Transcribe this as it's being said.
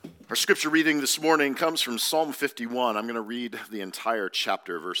Our scripture reading this morning comes from Psalm 51. I'm going to read the entire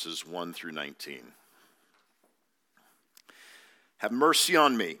chapter, verses 1 through 19. Have mercy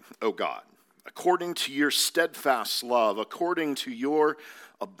on me, O God, according to your steadfast love, according to your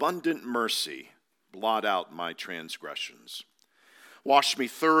abundant mercy, blot out my transgressions. Wash me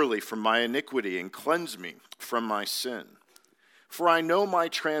thoroughly from my iniquity and cleanse me from my sin. For I know my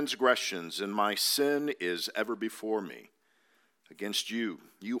transgressions, and my sin is ever before me. Against you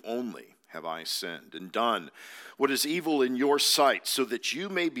only have I sinned and done what is evil in your sight, so that you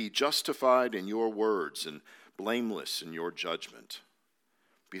may be justified in your words and blameless in your judgment.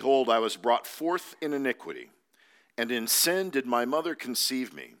 Behold, I was brought forth in iniquity, and in sin did my mother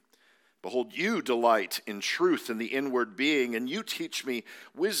conceive me. Behold, you delight in truth in the inward being, and you teach me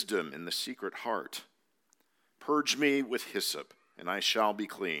wisdom in the secret heart. Purge me with hyssop, and I shall be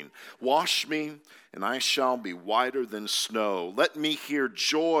clean. Wash me, and I shall be whiter than snow. Let me hear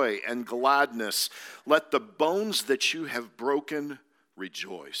joy and gladness. Let the bones that you have broken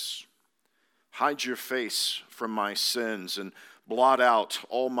rejoice. Hide your face from my sins and blot out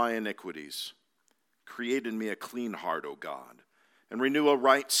all my iniquities. Create in me a clean heart, O God, and renew a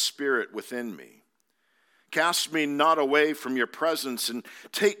right spirit within me. Cast me not away from your presence, and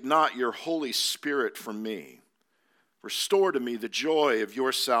take not your Holy Spirit from me. Restore to me the joy of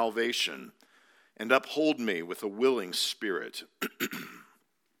your salvation, and uphold me with a willing spirit.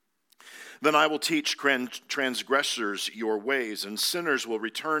 Then I will teach transgressors your ways, and sinners will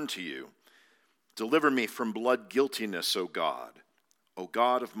return to you. Deliver me from blood guiltiness, O God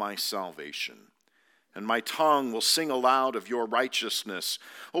of my salvation. And my tongue will sing aloud of your righteousness.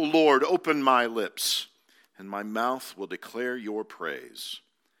 O Lord, open my lips, and my mouth will declare your praise.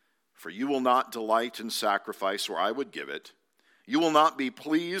 For you will not delight in sacrifice, or I would give it. You will not be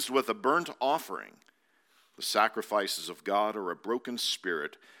pleased with a burnt offering. The sacrifices of God are a broken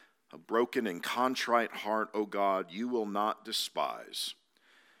spirit, a broken and contrite heart, O God, you will not despise.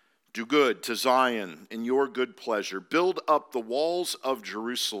 Do good to Zion in your good pleasure. Build up the walls of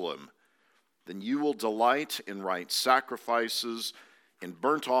Jerusalem. Then you will delight in right sacrifices, in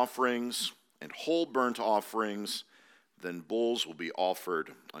burnt offerings, and whole burnt offerings. Then bulls will be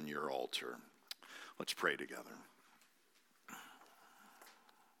offered on your altar. Let's pray together.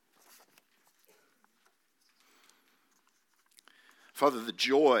 Father, the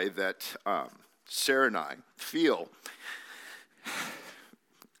joy that Sarah and I feel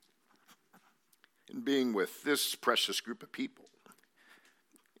in being with this precious group of people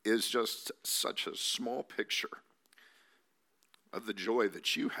is just such a small picture of the joy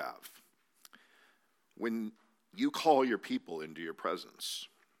that you have when you call your people into your presence.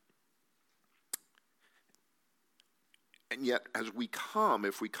 And yet, as we come,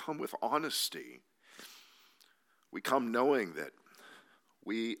 if we come with honesty, we come knowing that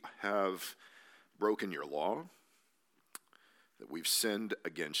we have broken your law, that we've sinned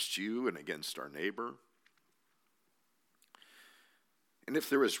against you and against our neighbor. And if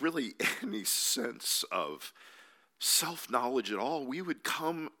there is really any sense of self-knowledge at all, we would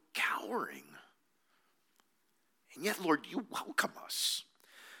come cowering. And yet, Lord, you welcome us.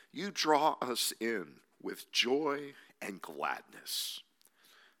 You draw us in with joy and gladness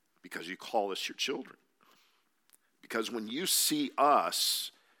because you call us your children. Because when you see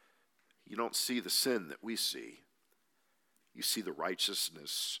us, you don't see the sin that we see. You see the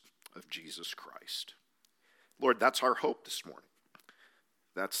righteousness of Jesus Christ. Lord, that's our hope this morning.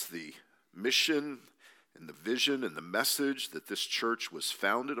 That's the mission and the vision and the message that this church was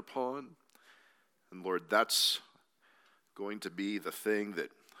founded upon. And Lord, that's going to be the thing that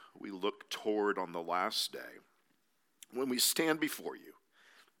we look toward on the last day when we stand before you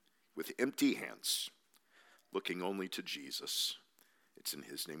with empty hands, looking only to Jesus. It's in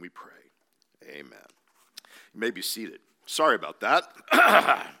his name we pray. Amen. You may be seated. Sorry about that.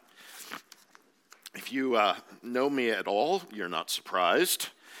 If you know me at all, you're not surprised.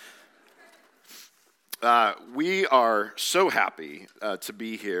 We are so happy to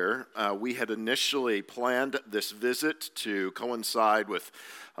be here. We had initially planned this visit to coincide with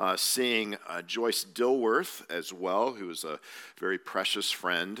seeing Joyce Dilworth as well, who is a very precious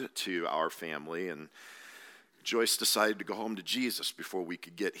friend to our family. And Joyce decided to go home to Jesus before we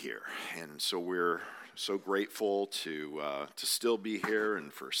could get here. And so we're so grateful to still be here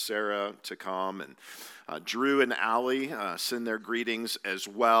and for Sarah to come. And Drew and Allie send their greetings as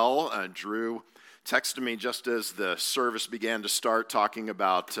well. Drew texted me just as the service began to start, talking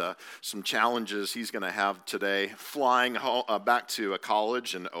about some challenges he's going to have today, flying back to a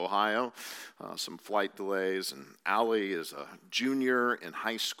college in Ohio, some flight delays. And Allie is a junior in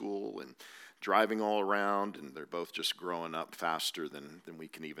high school, and driving all around, and they're both just growing up faster than we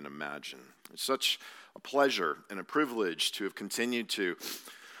can even imagine. It's such a pleasure and a privilege to have continued to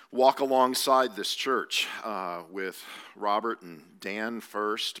walk alongside this church with Robert and Dan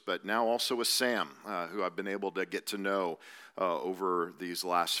first, but now also with Sam, who I've been able to get to know over these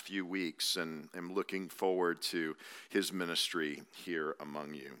last few weeks, and am looking forward to his ministry here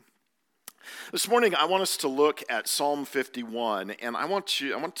among you. This morning, I want us to look at Psalm 51, and I want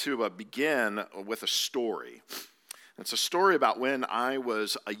to begin with a story. It's a story about when I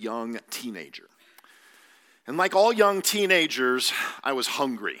was a young teenager. And like all young teenagers, I was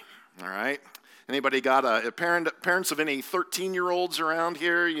hungry, all right? Anybody got parents of any 13-year-olds around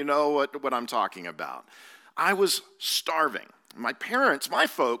here? You know what I'm talking about. I was starving. My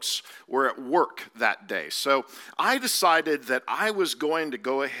folks were at work that day. So I decided that I was going to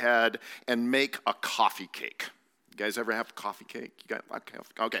go ahead and make a coffee cake. You guys ever have coffee cake?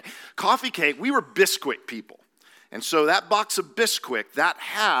 Okay. Coffee cake, we were Bisquick people. And so that box of Bisquick, that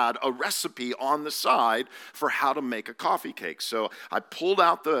had a recipe on the side for how to make a coffee cake. So I pulled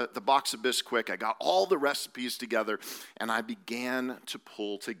out the box of Bisquick, I got all the recipes together, and I began to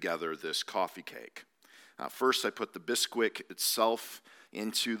pull together this coffee cake. First, I put the Bisquick itself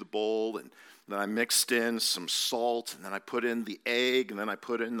into the bowl, and then I mixed in some salt, and then I put in the egg, and then I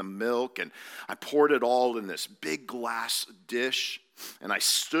put in the milk, and I poured it all in this big glass dish, and I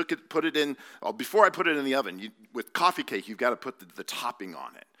put it in. Before I put it in the oven, with coffee cake, you've got to put the topping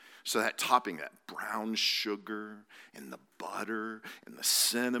on it. So that topping, that brown sugar and the butter and the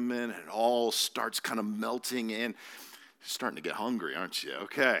cinnamon, and it all starts kind of melting in. You're starting to get hungry, aren't you?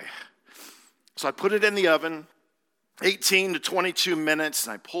 Okay. So I put it in the oven, 18 to 22 minutes,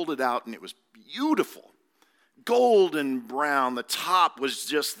 and I pulled it out, and it was beautiful. Golden brown. The top was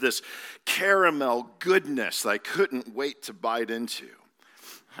just this caramel goodness that I couldn't wait to bite into.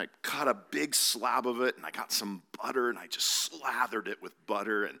 I cut a big slab of it, and I got some butter, and I just slathered it with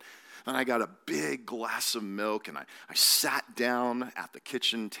butter, and then I got a big glass of milk, and I sat down at the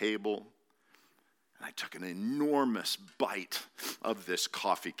kitchen table, and I took an enormous bite of this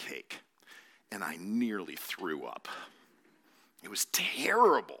coffee cake. And I nearly threw up. It was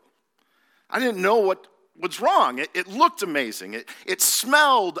terrible. I didn't know what was wrong. It looked amazing. It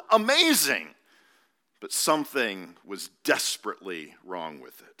smelled amazing. But something was desperately wrong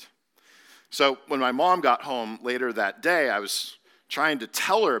with it. So when my mom got home later that day, I was trying to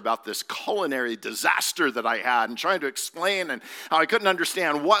tell her about this culinary disaster that I had and trying to explain and how I couldn't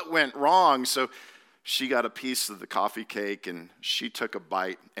understand what went wrong. So she got a piece of the coffee cake, and she took a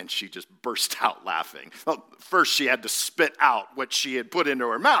bite, and she just burst out laughing. Well, first she had to spit out what she had put into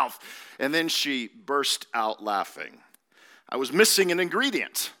her mouth, and then she burst out laughing. I was missing an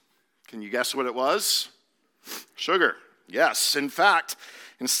ingredient. Can you guess what it was? Sugar. Yes. In fact,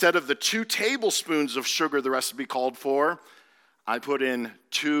 instead of the 2 tablespoons of sugar the recipe called for, I put in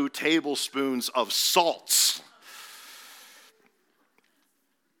 2 tablespoons of salts.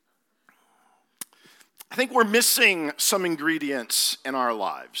 I think we're missing some ingredients in our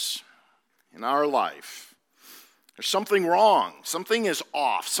lives, in our life. There's something wrong. Something is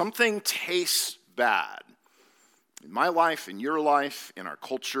off. Something tastes bad. In my life, in your life, in our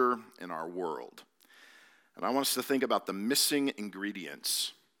culture, in our world. And I want us to think about the missing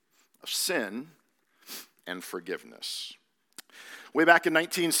ingredients of sin and forgiveness. Way back in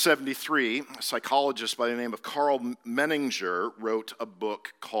 1973, a psychologist by the name of Carl Menninger wrote a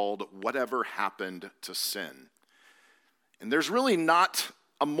book called Whatever Happened to Sin. And there's really not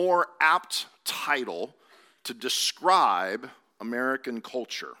a more apt title to describe American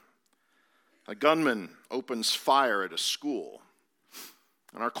culture. A gunman opens fire at a school.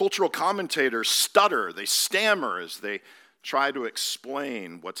 And our cultural commentators stutter, they stammer as they try to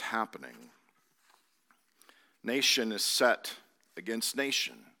explain what's happening. Nation is set against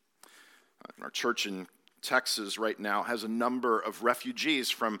nation. Our church in Texas right now has a number of refugees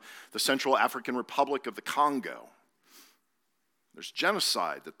from the Central African Republic of the Congo. There's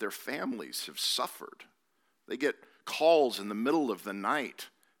genocide that their families have suffered. They get calls in the middle of the night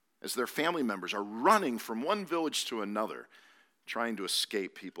as their family members are running from one village to another, trying to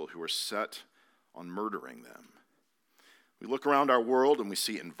escape people who are set on murdering them. We look around our world and we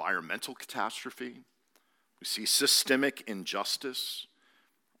see environmental catastrophe. We see systemic injustice.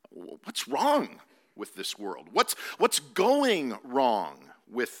 What's wrong with this world? What's going wrong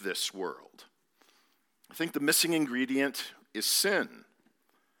with this world? I think the missing ingredient is sin.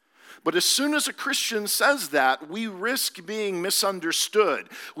 But as soon as a Christian says that, we risk being misunderstood.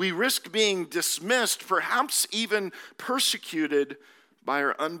 We risk being dismissed, perhaps even persecuted by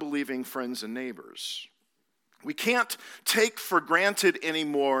our unbelieving friends and neighbors. We can't take for granted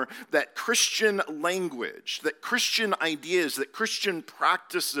anymore that Christian language, that Christian ideas, that Christian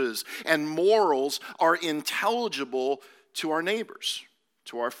practices and morals are intelligible to our neighbors,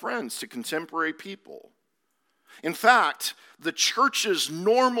 to our friends, to contemporary people. In fact, the church's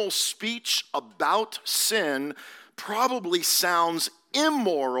normal speech about sin probably sounds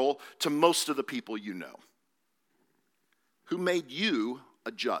immoral to most of the people you know. Who made you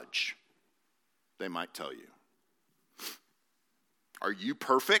a judge? They might tell you. Are you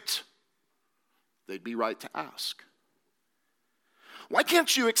perfect? They'd be right to ask. Why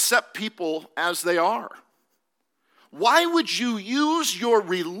can't you accept people as they are? Why would you use your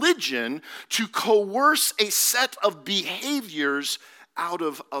religion to coerce a set of behaviors out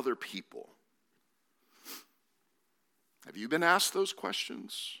of other people? Have you been asked those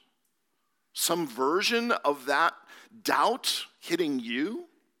questions? Some version of that doubt hitting you?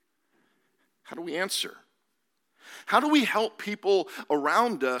 How do we answer? How do we help people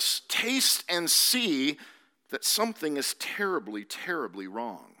around us taste and see that something is terribly, terribly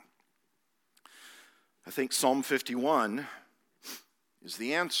wrong? I think Psalm 51 is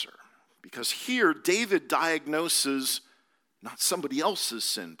the answer, because here David diagnoses not somebody else's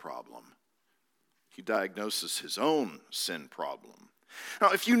sin problem. He diagnoses his own sin problem.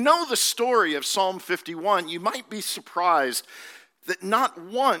 Now, if you know the story of Psalm 51, you might be surprised that not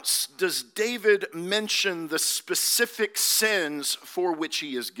once does David mention the specific sins for which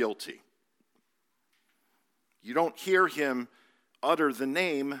he is guilty. You don't hear him utter the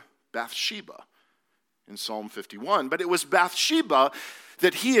name Bathsheba in Psalm 51, but it was Bathsheba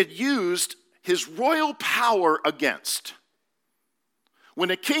that he had used his royal power against.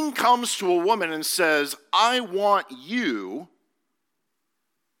 When a king comes to a woman and says, "I want you,"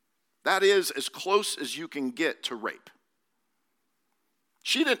 that is as close as you can get to rape.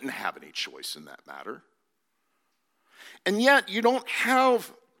 She didn't have any choice in that matter. And yet you don't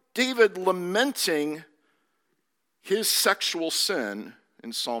have David lamenting his sexual sin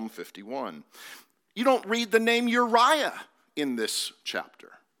in Psalm 51. You don't read the name Uriah in this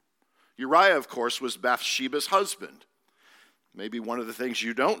chapter. Uriah, of course, was Bathsheba's husband. Maybe one of the things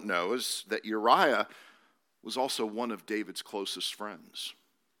you don't know is that Uriah was also one of David's closest friends.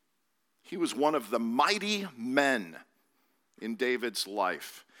 He was one of the mighty men in David's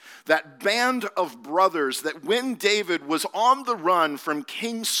life. That band of brothers that when David was on the run from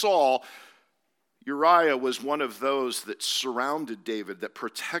King Saul, Uriah was one of those that surrounded David, that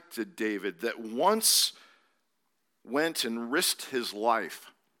protected David, that once went and risked his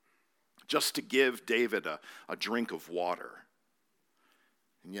life just to give David a drink of water.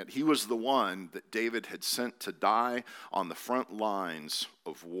 And yet he was the one that David had sent to die on the front lines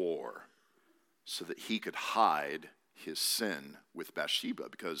of war so that he could hide his sin with Bathsheba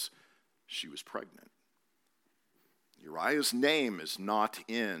because she was pregnant. Uriah's name is not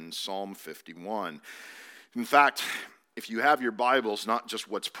in Psalm 51. In fact, if you have your Bibles, not just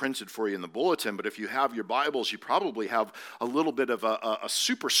what's printed for you in the bulletin, but if you have your Bibles, you probably have a little bit of a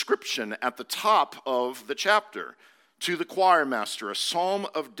superscription at the top of the chapter. To the choir master, a psalm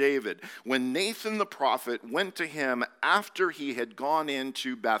of David, when Nathan the prophet went to him after he had gone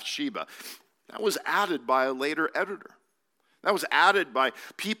into Bathsheba. That was added by a later editor. That was added by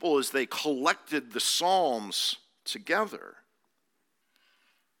people as they collected the Psalms together.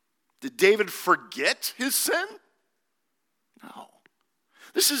 Did David forget his sin? No.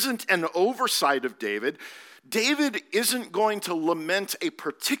 This isn't an oversight of David. David isn't going to lament a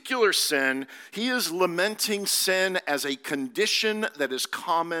particular sin. He is lamenting sin as a condition that is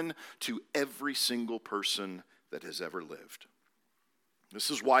common to every single person that has ever lived. This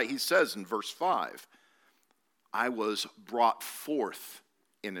is why he says in verse 5, I was brought forth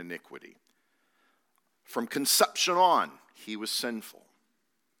in iniquity. From conception on, he was sinful.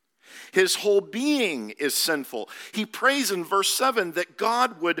 His whole being is sinful. He prays in verse 7 that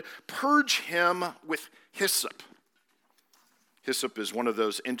God would purge him with hyssop. Hyssop is one of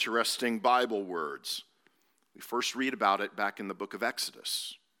those interesting Bible words. We first read about it back in the book of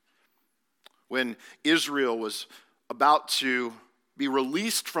Exodus. When Israel was about to be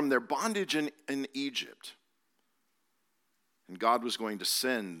released from their bondage in Egypt, and God was going to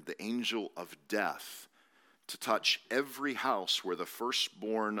send the angel of death to touch every house where the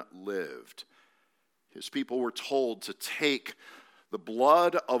firstborn lived. His people were told to take the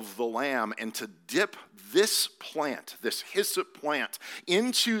blood of the lamb and to dip this plant, this hyssop plant,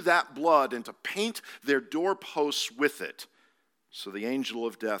 into that blood and to paint their doorposts with it so the angel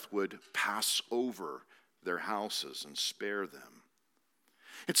of death would pass over their houses and spare them.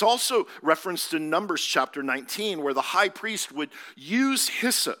 It's also referenced in Numbers chapter 19 where the high priest would use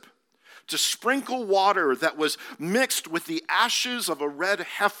hyssop to sprinkle water that was mixed with the ashes of a red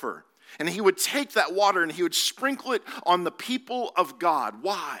heifer. And he would take that water and he would sprinkle it on the people of God.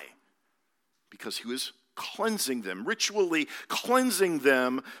 Why? Because he was cleansing them, ritually cleansing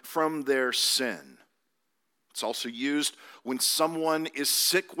them from their sin. It's also used when someone is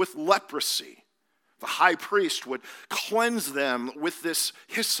sick with leprosy. The high priest would cleanse them with this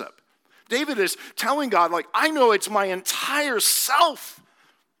hyssop. David is telling God, I know it's my entire self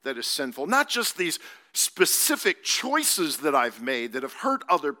that is sinful, not just these specific choices that I've made that have hurt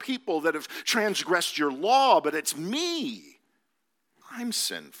other people, that have transgressed your law, but it's me. I'm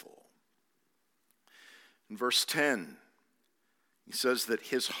sinful. In verse 10, he says that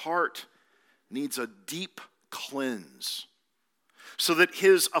his heart needs a deep cleanse so that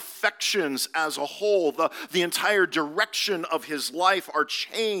his affections as a whole, the entire direction of his life are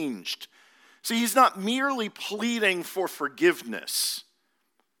changed. See, he's not merely pleading for forgiveness.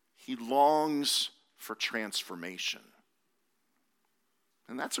 He longs for transformation.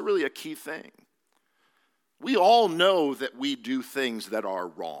 And that's really a key thing. We all know that we do things that are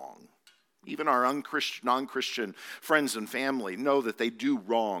wrong. Even our non-Christian friends and family know that they do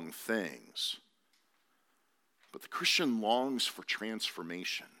wrong things. But the Christian longs for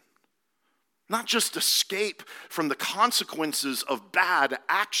transformation. Not just escape from the consequences of bad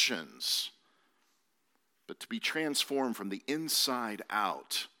actions, but to be transformed from the inside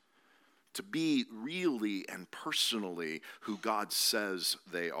out, to be really and personally who God says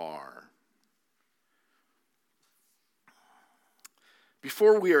they are.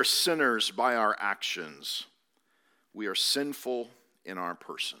 Before we are sinners by our actions, we are sinful in our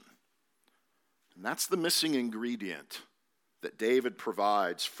person. And that's the missing ingredient that David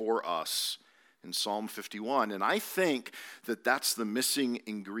provides for us in Psalm 51. And I think that that's the missing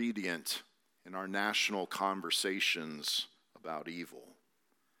ingredient in our national conversations about evil.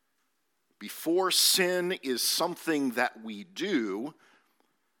 Before sin is something that we do,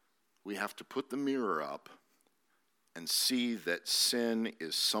 we have to put the mirror up and see that sin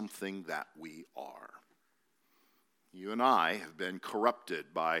is something that we are. You and I have been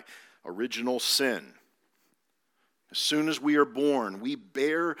corrupted by original sin. As soon as we are born, we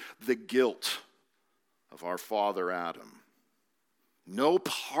bear the guilt of our father Adam. No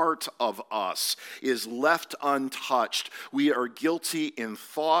part of us is left untouched. We are guilty in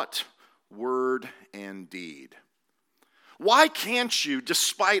thought, word, and deed. Why can't you,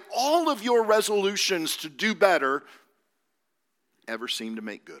 despite all of your resolutions to do better, ever seem to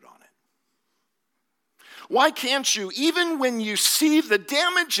make good on it? Why can't you, even when you see the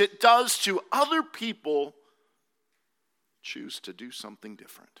damage it does to other people, choose to do something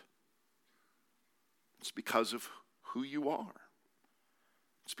different? It's because of who you are.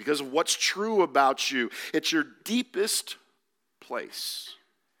 It's because of what's true about you. It's your deepest place.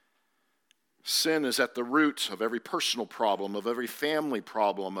 Sin is at the root of every personal problem, of every family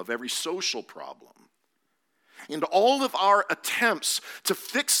problem, of every social problem. And all of our attempts to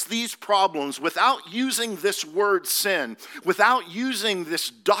fix these problems without using this word sin, without using this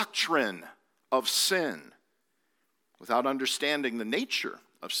doctrine of sin, without understanding the nature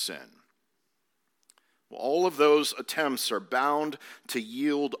of sin, well, all of those attempts are bound to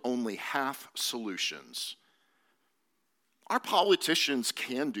yield only half solutions. Our politicians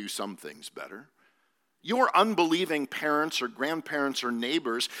can do some things better. Your unbelieving parents or grandparents or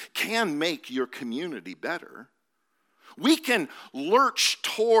neighbors can make your community better. We can lurch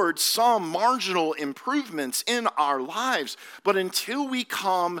towards some marginal improvements in our lives, but until we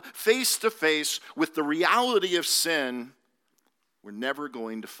come face to face with the reality of sin, we're never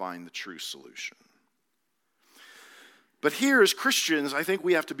going to find the true solution. But here as Christians, I think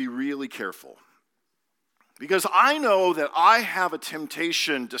we have to be really careful. Because I know that I have a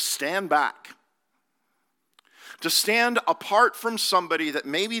temptation to stand back, to stand apart from somebody that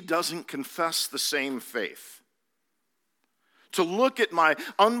maybe doesn't confess the same faith, to look at my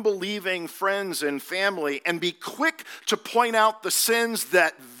unbelieving friends and family and be quick to point out the sins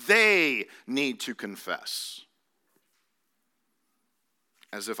that they need to confess,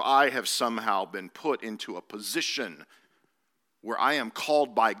 as if I have somehow been put into a position where I am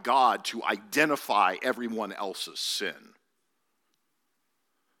called by God to identify everyone else's sin.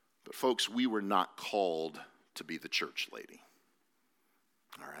 But folks, we were not called to be the church lady.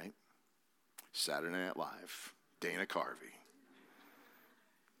 All right? Saturday Night Live, Dana Carvey.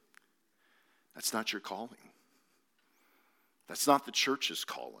 That's not your calling. That's not the church's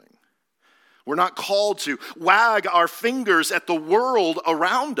calling. We're not called to wag our fingers at the world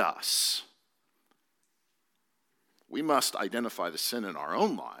around us. We must identify the sin in our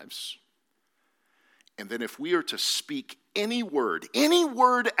own lives. And then if we are to speak any word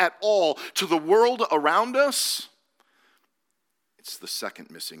at all to the world around us, it's the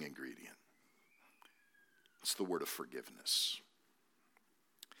second missing ingredient. It's the word of forgiveness.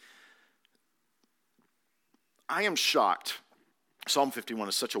 I am shocked. Psalm 51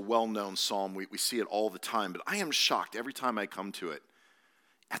 is such a well-known psalm. We see it all the time, but I am shocked every time I come to it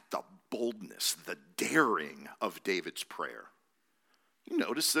at the boldness, the daring of David's prayer. You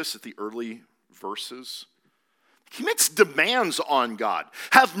notice this at the early verses? He makes demands on God.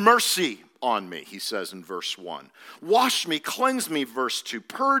 Have mercy on me, he says in verse 1. Wash me, cleanse me, verse 2.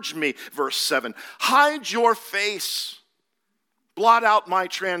 Purge me, verse 7. Hide your face. Blot out my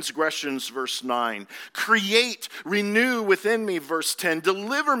transgressions, verse 9. Create, renew within me, verse 10.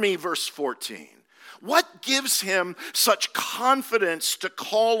 Deliver me, verse 14. What gives him such confidence to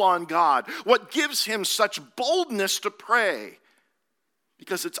call on God? What gives him such boldness to pray?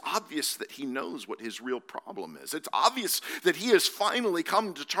 Because it's obvious that he knows what his real problem is. It's obvious that he has finally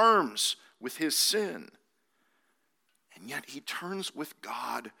come to terms with his sin. And yet he turns with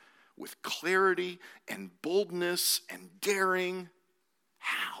God with clarity and boldness and daring.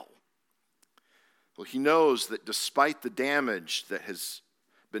 How? Well, he knows that despite the damage that has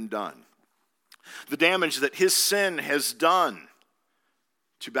been done, the damage that his sin has done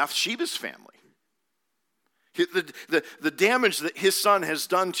to Bathsheba's family, the damage that his son has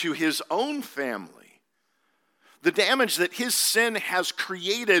done to his own family, the damage that his sin has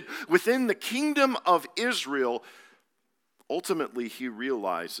created within the kingdom of Israel, ultimately he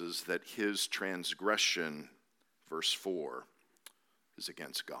realizes that his transgression, verse 4, is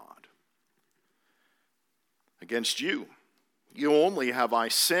against God. Against you only have I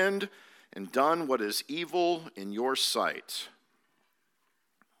sinned and done what is evil in your sight.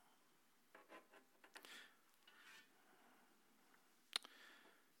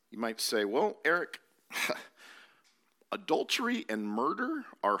 You might say, well, Eric, adultery and murder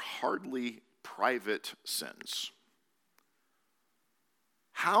are hardly private sins.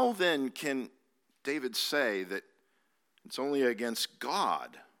 How then can David say that it's only against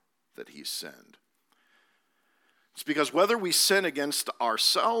God that he's sinned? It's because whether we sin against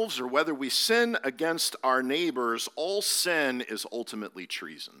ourselves or whether we sin against our neighbors, all sin is ultimately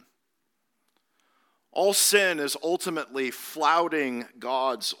treason. All sin is ultimately flouting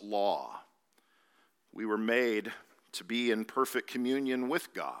God's law. We were made to be in perfect communion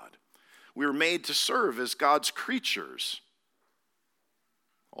with God. We were made to serve as God's creatures.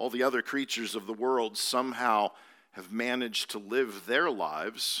 All the other creatures of the world somehow have managed to live their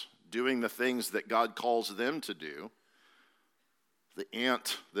lives doing the things that God calls them to do. The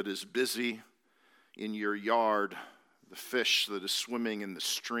ant that is busy in your yard, the fish that is swimming in the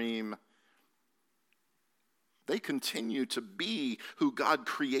stream, they continue to be who God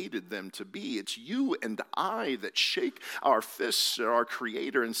created them to be. It's you and I that shake our fists at our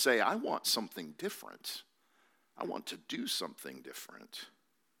Creator and say, I want something different. I want to do something different.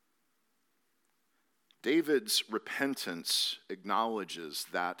 David's repentance acknowledges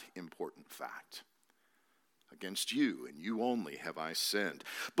that important fact. Against you and you only have I sinned.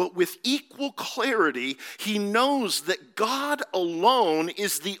 But with equal clarity, he knows that God alone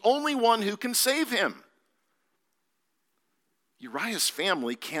is the only one who can save him. Uriah's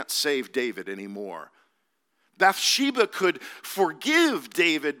family can't save David anymore. Bathsheba could forgive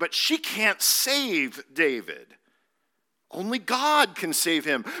David, but she can't save David. Only God can save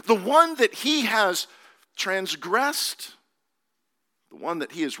him. The one that he has transgressed, the one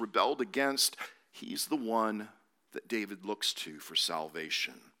that he has rebelled against, he's the one that David looks to for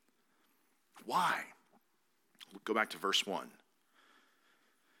salvation. Why? Go back to verse 1.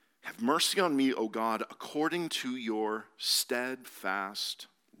 Have mercy on me, O God, according to your steadfast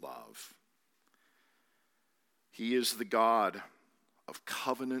love. He is the God of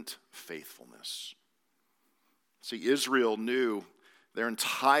covenant faithfulness. See, Israel knew their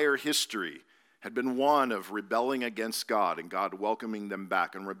entire history had been one of rebelling against God and God welcoming them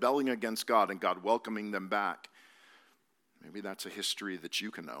back, and rebelling against God and God welcoming them back. Maybe that's a history that you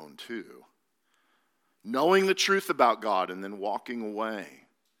can own too. Knowing the truth about God and then walking away.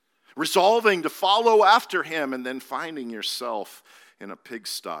 Resolving to follow after him and then finding yourself in a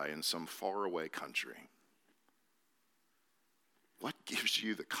pigsty in some faraway country. What gives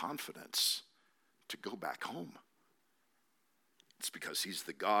you the confidence to go back home? It's because he's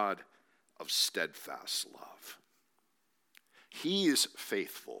the God of steadfast love. He is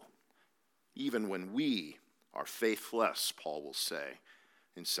faithful, even when we are faithless, Paul will say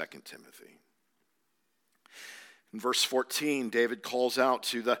in 2 Timothy. In verse 14, David calls out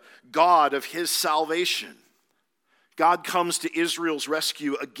to the God of his salvation. God comes to Israel's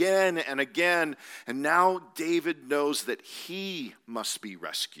rescue again and again, and now David knows that he must be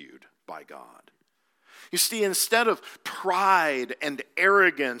rescued by God. You see, instead of pride and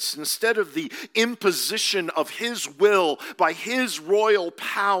arrogance, instead of the imposition of his will by his royal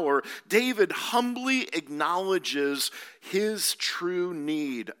power, David humbly acknowledges his true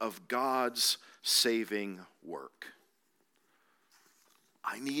need of God's saving work.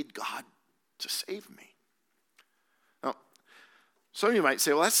 I need God to save me. Now, some of you might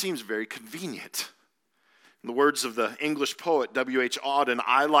say, well, that seems very convenient. In the words of the English poet W.H. Auden,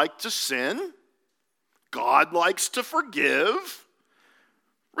 I like to sin. God likes to forgive.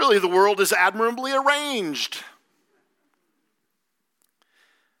 Really, the world is admirably arranged.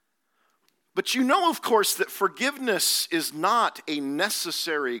 But you know, of course, that forgiveness is not a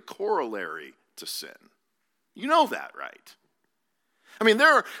necessary corollary to sin. You know that, right? I mean,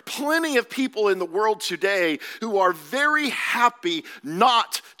 there are plenty of people in the world today who are very happy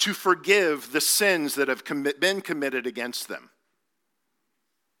not to forgive the sins that have been committed against them.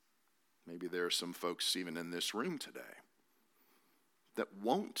 Maybe there are some folks even in this room today that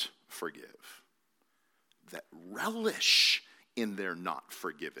won't forgive, that relish in their not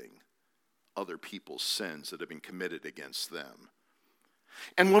forgiving other people's sins that have been committed against them.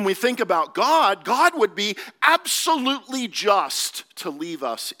 And when we think about God, God would be absolutely just to leave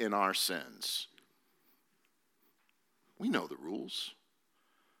us in our sins. We know the rules.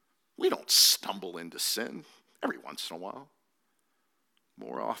 We don't stumble into sin every once in a while.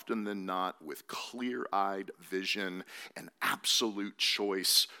 More often than not, with clear-eyed vision and absolute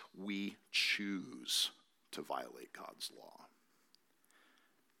choice, we choose to violate God's law.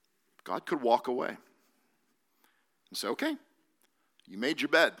 God could walk away and say, okay, you made your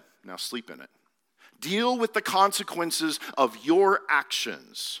bed, now sleep in it. Deal with the consequences of your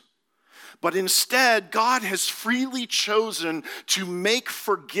actions. But instead, God has freely chosen to make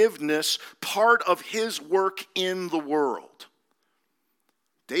forgiveness part of his work in the world.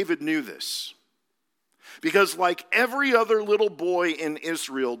 David knew this because, like every other little boy in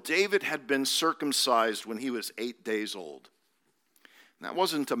Israel, David had been circumcised when he was 8 days old. And that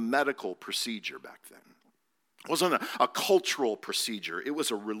wasn't a medical procedure back then. It wasn't a cultural procedure. It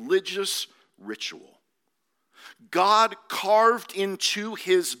was a religious ritual. God carved into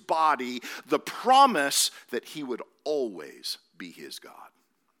his body the promise that he would always be his God.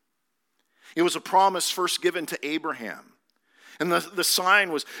 It was a promise first given to Abraham. And the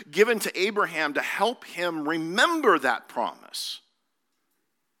sign was given to Abraham to help him remember that promise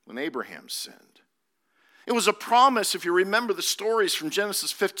when Abraham sinned. It was a promise, if you remember the stories from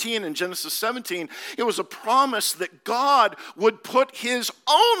Genesis 15 and Genesis 17, it was a promise that God would put his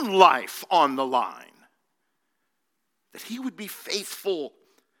own life on the line. That he would be faithful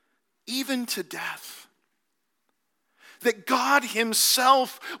even to death. That God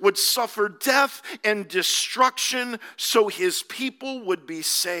himself would suffer death and destruction so his people would be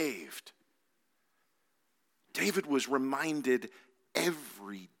saved. David was reminded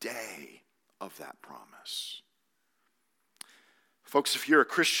every day of that promise. Folks, if you're a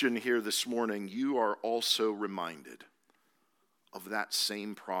Christian here this morning, you are also reminded of that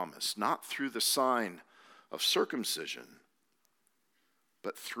same promise, not through the sign of circumcision,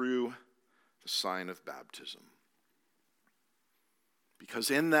 but through the sign of baptism.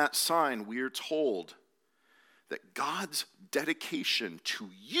 Because in that sign, we are told that God's dedication to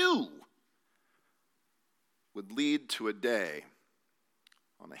you would lead to a day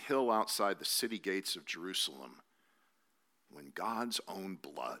on a hill outside the city gates of Jerusalem when God's own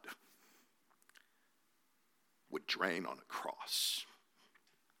blood would drain on a cross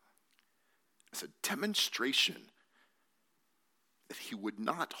as a demonstration that he would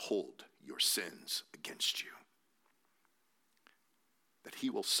not hold your sins against you. That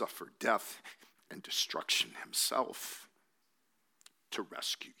he will suffer death and destruction himself to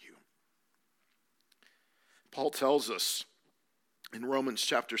rescue you. Paul tells us in Romans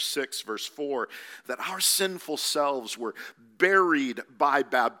chapter 6, verse 4, that our sinful selves were buried by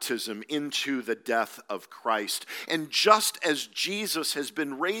baptism into the death of Christ. And just as Jesus has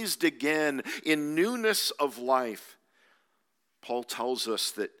been raised again in newness of life, Paul tells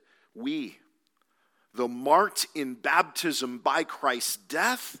us that we, though marked in baptism by Christ's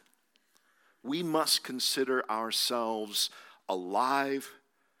death, we must consider ourselves alive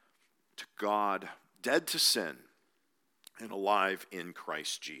to God, dead to sin, and alive in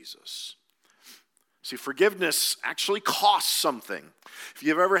Christ Jesus. See, forgiveness actually costs something. If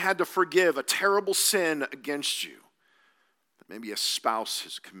you've ever had to forgive a terrible sin against you, that maybe a spouse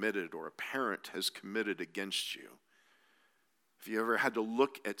has committed or a parent has committed against you, if you ever had to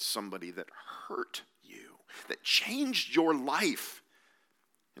look at somebody that hurt you that changed your life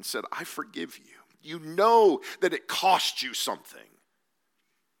and said, I forgive you. You know that it cost you something.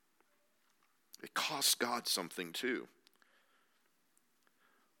 It cost God something too.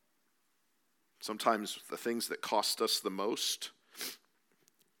 Sometimes the things that cost us the most,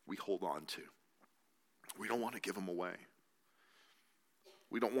 we hold on to. We don't want to give them away.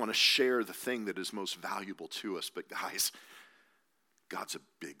 We don't want to share the thing that is most valuable to us. But guys, God's a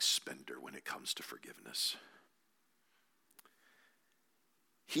big spender when it comes to forgiveness.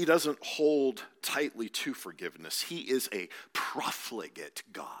 He doesn't hold tightly to forgiveness. He is a profligate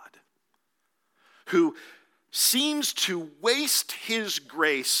God who seems to waste his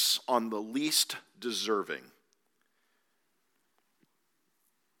grace on the least deserving.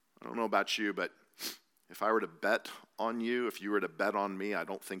 I don't know about you, but if I were to bet on you, if you were to bet on me, I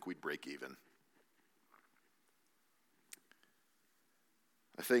don't think we'd break even.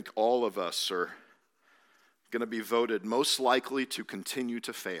 I think all of us are going to be voted most likely to continue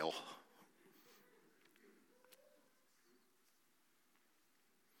to fail.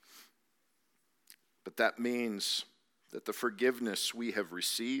 But that means that the forgiveness we have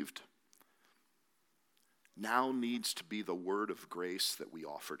received now needs to be the word of grace that we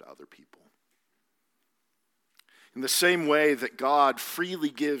offer to other people. In the same way that God freely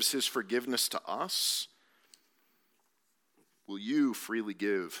gives his forgiveness to us, will you freely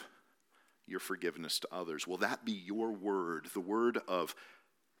give your forgiveness to others? Will that be your word, the word of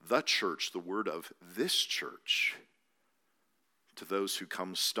the church, the word of this church, to those who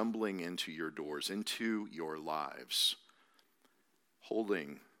come stumbling into your doors, into your lives,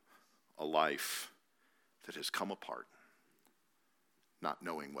 holding a life that has come apart, not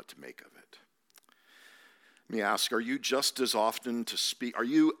knowing what to make of it? Let me ask, are you just as often to speak, are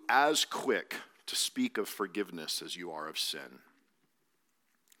you as quick to speak of forgiveness as you are of sin?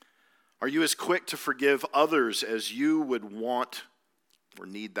 Are you as quick to forgive others as you would want or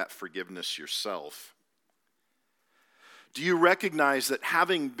need that forgiveness yourself? Do you recognize that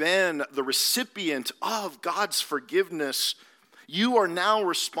having been the recipient of God's forgiveness, you are now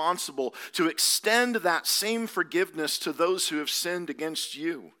responsible to extend that same forgiveness to those who have sinned against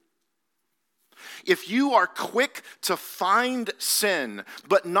you? If you are quick to find sin,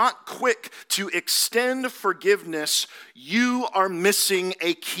 but not quick to extend forgiveness, you are missing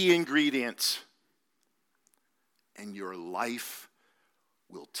a key ingredient. And your life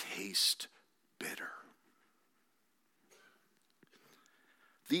will taste bitter.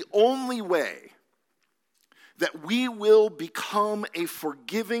 The only way that we will become a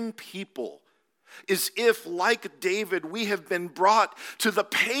forgiving people is if, like David, we have been brought to the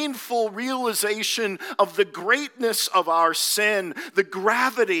painful realization of the greatness of our sin, the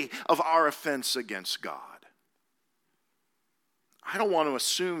gravity of our offense against God. I don't want to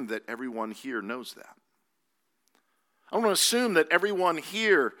assume that everyone here knows that. I don't want to assume that everyone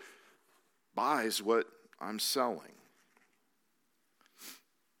here buys what I'm selling.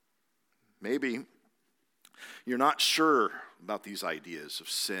 Maybe you're not sure about these ideas of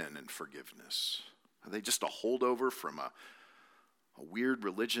sin and forgiveness. Are they just a holdover from a weird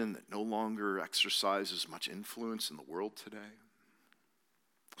religion that no longer exercises much influence in the world today?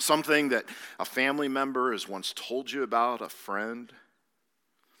 Something that a family member has once told you about, a friend?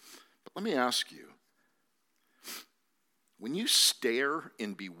 But let me ask you, when you stare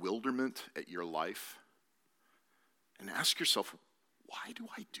in bewilderment at your life and ask yourself, why do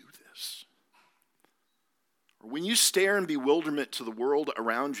I do this? Or when you stare in bewilderment to the world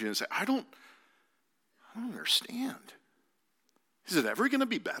around you and say, I don't understand. Is it ever going to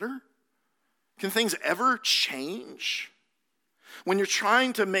be better? Can things ever change? When you're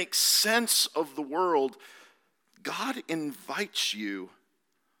trying to make sense of the world, God invites you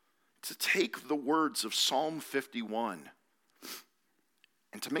to take the words of Psalm 51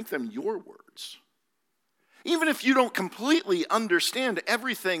 and to make them your words. Even if you don't completely understand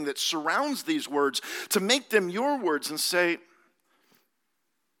everything that surrounds these words, to make them your words and say,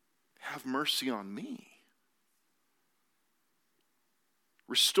 have mercy on me.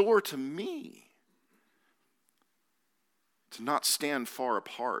 Restore to me. To not stand far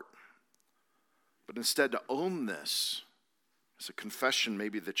apart, but instead to own this as a confession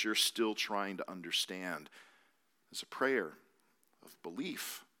maybe that you're still trying to understand, as a prayer of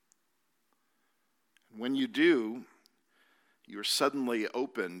belief. When you do, you're suddenly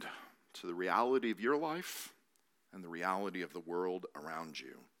opened to the reality of your life and the reality of the world around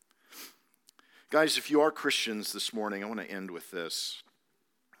you. Guys, if you are Christians this morning, I want to end with this.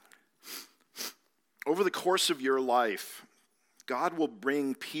 Over the course of your life, God will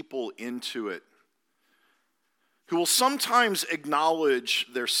bring people into it who will sometimes acknowledge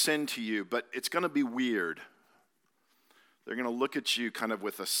their sin to you, but it's going to be weird. They're going to look at you kind of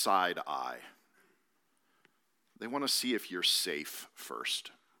with a side eye. They want to see if you're safe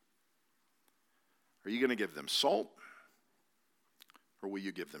first. Are you going to give them salt, or will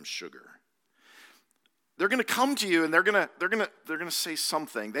you give them sugar? They're going to come to you and they're going to say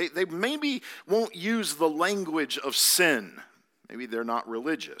something. They maybe won't use the language of sin. Maybe they're not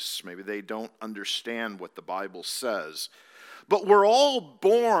religious. Maybe they don't understand what the Bible says. But we're all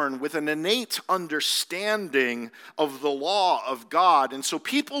born with an innate understanding of the law of God. And so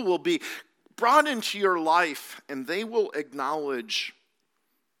people will be brought into your life and they will acknowledge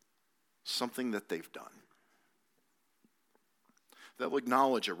something that they've done. They'll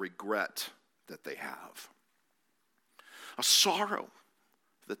acknowledge a regret that they have, a sorrow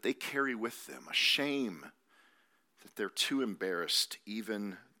that they carry with them, a shame that they're too embarrassed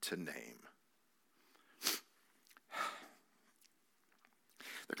even to name.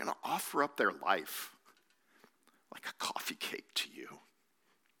 They're going to offer up their life like a coffee cake to you. And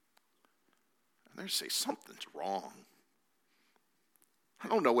they're going to say, something's wrong. I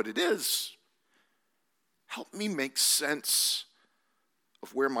don't know what it is. Help me make sense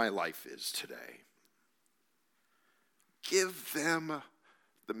of where my life is today. Give them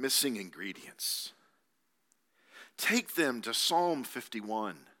the missing ingredients. Take them to Psalm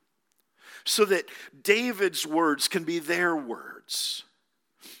 51 so that David's words can be their words.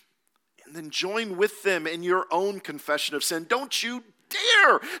 And then join with them in your own confession of sin. Don't you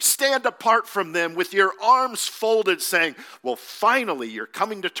dare stand apart from them with your arms folded saying, well, finally you're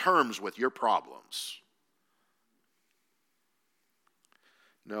coming to terms with your problems.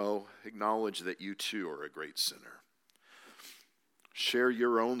 No, acknowledge that you too are a great sinner. Share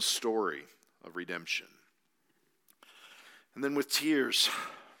your own story of redemption. And then with tears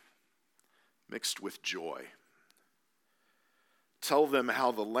mixed with joy, tell them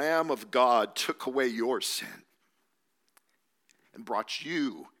how the Lamb of God took away your sin and brought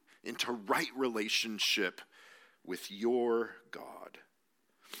you into right relationship with your God.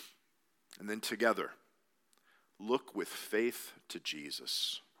 And then together, look with faith to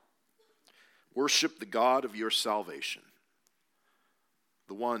Jesus. Worship the God of your salvation,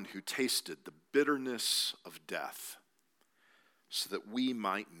 the one who tasted the bitterness of death so that we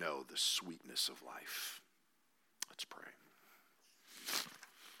might know the sweetness of life. Let's pray.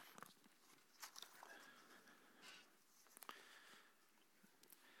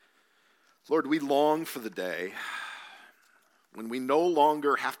 Lord, we long for the day when we no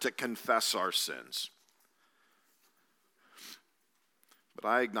longer have to confess our sins. But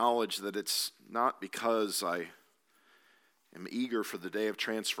I acknowledge that it's not because I am eager for the day of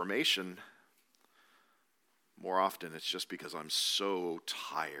transformation. More often, it's just because I'm so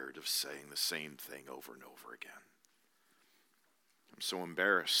tired of saying the same thing over and over again. I'm so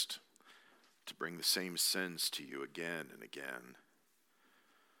embarrassed to bring the same sins to you again and again.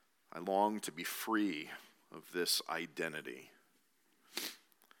 I long to be free of this identity.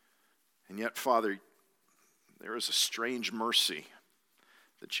 And yet, Father, there is a strange mercy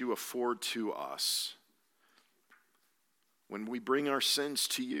that you afford to us when we bring our sins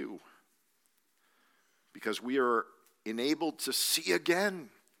to you, because we are enabled to see again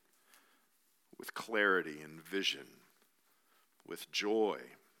with clarity and vision, with joy,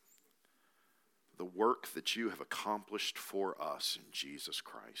 the work that you have accomplished for us in Jesus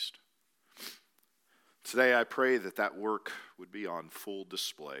Christ. Today I pray that that work would be on full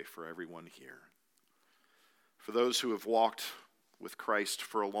display for everyone here. For those who have walked with Christ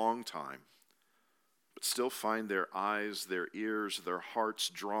for a long time, but still find their eyes, their ears, their hearts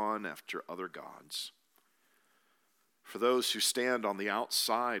drawn after other gods. For those who stand on the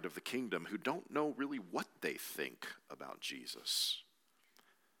outside of the kingdom, who don't know really what they think about Jesus.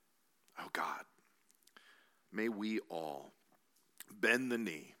 Oh God, may we all bend the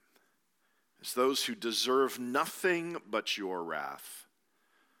knee as those who deserve nothing but your wrath,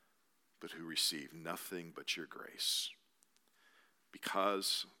 but who receive nothing but your grace.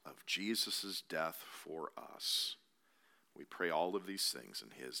 Because of Jesus' death for us, we pray all of these things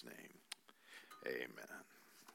in his name. Amen.